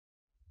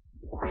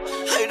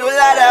I do like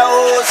that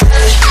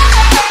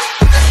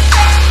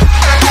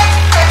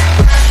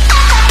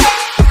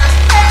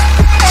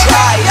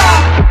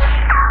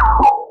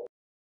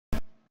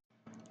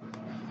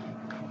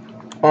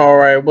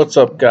Alright, what's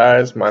up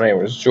guys? My name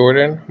is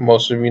Jordan.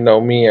 Most of you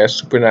know me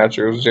as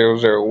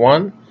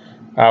Supernatural001.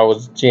 I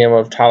was GM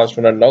of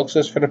Talisman and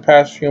Noxus for the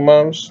past few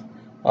months.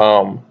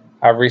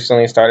 I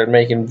recently started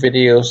making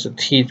videos to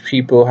teach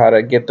people how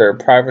to get their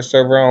private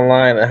server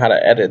online and how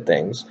to edit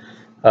things.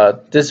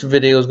 This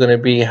video is going to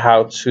be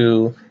how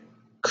to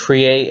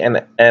create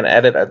and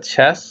edit a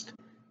chest,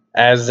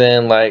 as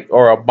in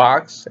or a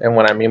box. And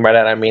what I mean by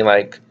that, I mean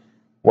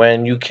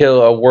when you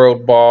kill a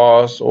world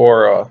boss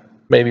or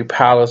maybe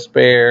palace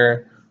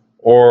bear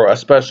or a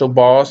special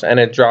boss and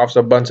it drops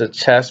a bunch of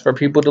chests for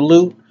people to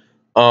loot.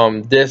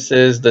 This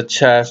is the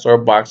chest or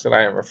box that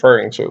I am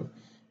referring to.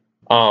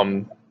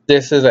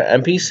 This is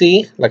an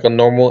NPC, like a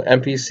normal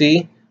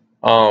NPC,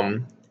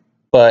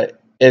 but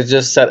it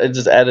just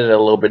edited a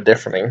little bit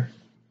differently.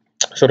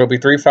 So there'll be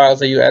 3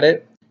 files that you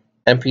edit: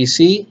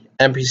 NPC,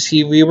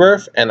 NPC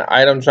rebirth, and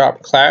item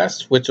drop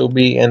class, which will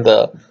be in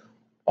the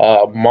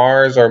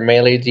Mars or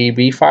Melee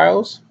DB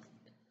files.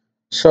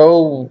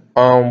 So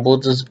we'll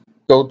just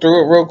go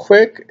through it real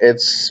quick.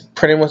 It's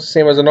pretty much the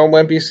same as a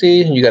normal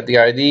NPC. You got the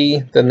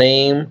ID, the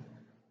name,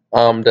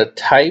 the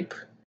type.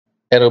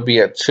 It'll be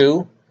a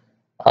 2.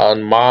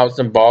 Mobs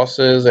and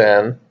bosses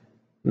and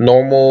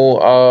normal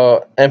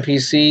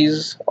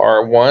NPCs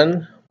are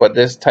 1, but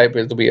this type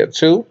is to be a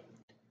 2.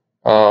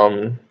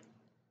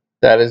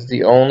 That is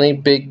the only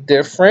big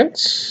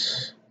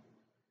difference.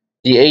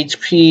 The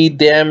HP,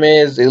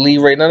 damage, elite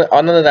rate, none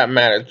of that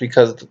matters,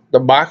 because the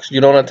box you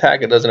don't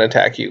attack, it doesn't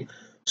attack you.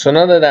 So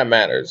none of that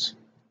matters.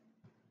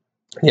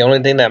 The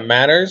only thing that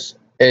matters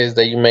is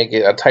that you make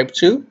it a type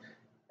 2,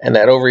 and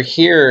that over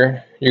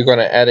here you're going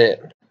to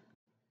edit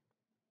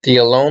the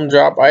alone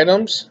drop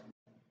items,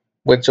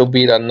 which will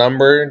be the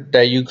number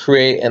that you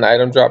create in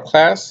item drop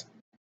class.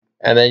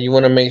 And then you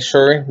want to make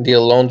sure the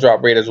alone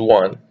drop rate is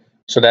 1.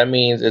 So that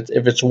means if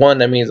it's 1,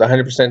 that means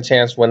 100%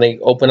 chance when they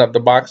open up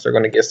the box, they're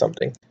going to get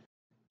something.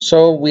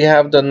 So we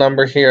have the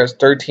number here as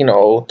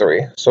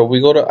 13003. So we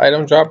go to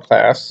item drop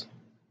class.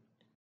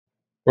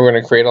 We're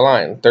going to create a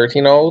line,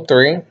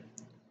 13003.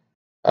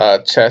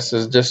 Chest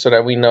is just so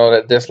that we know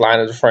that this line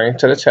is referring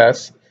to the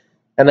chest.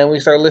 And then we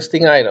start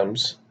listing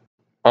items.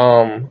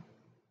 I'm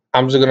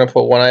just going to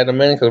put 1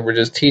 item in because we're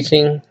just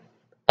teaching.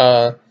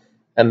 And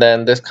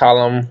then this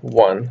column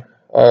 1.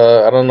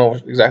 I don't know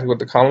exactly what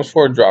the column's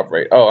for. Drop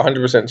rate. Oh,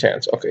 100%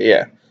 chance. Okay,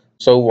 yeah.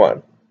 So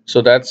 1.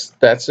 So that's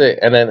it.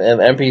 And then an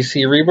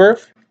NPC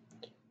rebirth.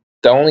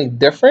 The only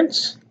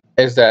difference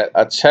is that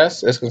a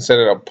chest is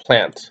considered a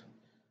plant.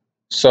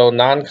 So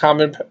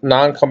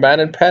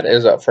non-combatant pet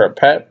is up for a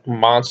pet.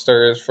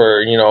 Monsters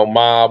for,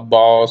 mob,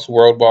 boss,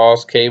 world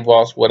boss, cave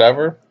boss,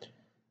 whatever.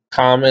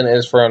 Common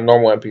is for a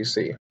normal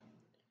NPC.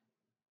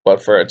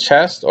 But for a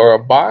chest or a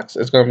box,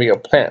 it's going to be a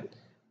plant.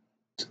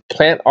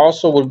 Plant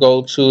also would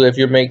go to if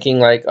you're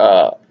making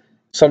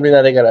something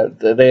that they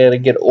gotta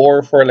get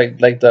ore for, like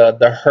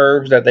the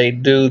herbs that they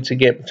do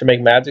to make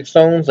magic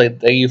stones, like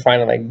that you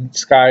find in like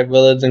Sky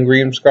Village and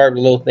Green Scarp,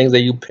 the little things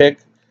that you pick.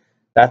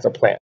 That's a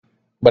plant.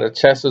 But a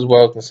chest is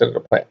well considered a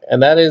plant,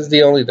 and that is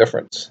the only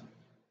difference.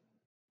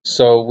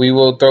 So we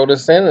will throw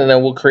this in, and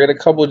then we'll create a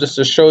couple just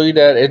to show you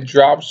that it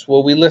drops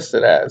what we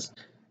listed as.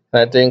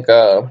 And I think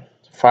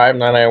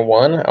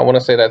 5991. I want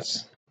to say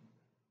that's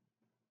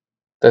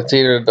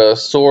either the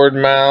sword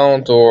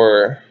mount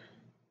or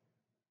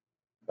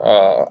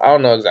I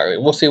don't know exactly.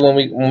 We'll see when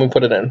we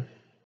put it in.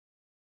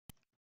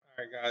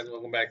 Alright guys,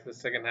 welcome back to the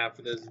second half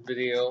of this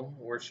video.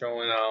 We're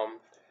showing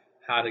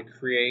how to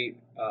create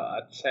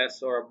a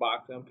chest or a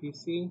box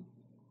NPC.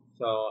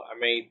 So I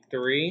made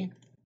 3.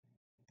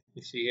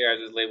 You see here I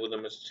just labeled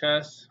them as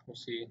chests. We'll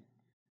see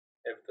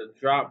if the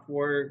drop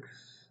works.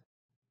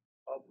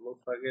 Oh,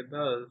 looks like it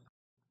does.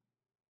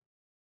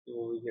 See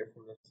what we get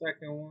from the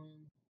second one.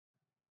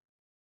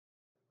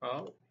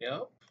 Oh,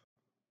 yep.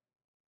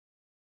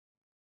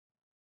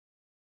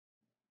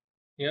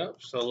 Yep,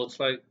 so it looks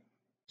like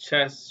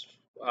chest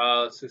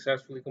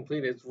successfully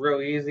completed. It's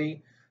real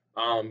easy.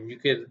 You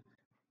could,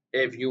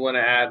 if you want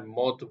to add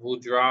multiple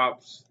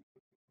drops,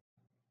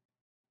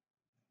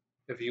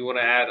 if you want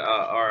to add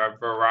a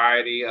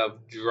variety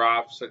of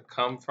drops that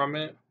come from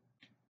it,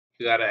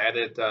 you got to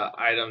edit the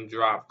item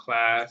drop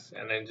class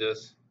and then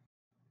just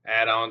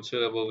add on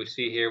to it. What we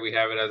see here, we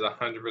have it as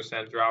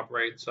 100% drop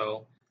rate.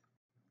 So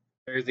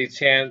there's a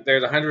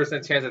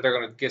 100% chance that they're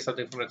going to get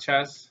something from the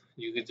chest.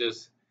 You could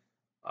just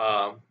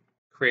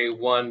create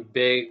one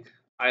big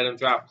item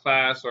drop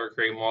class or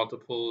create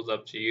multiples,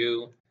 up to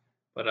you.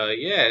 But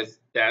yeah, it's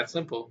that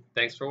simple.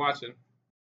 Thanks for watching.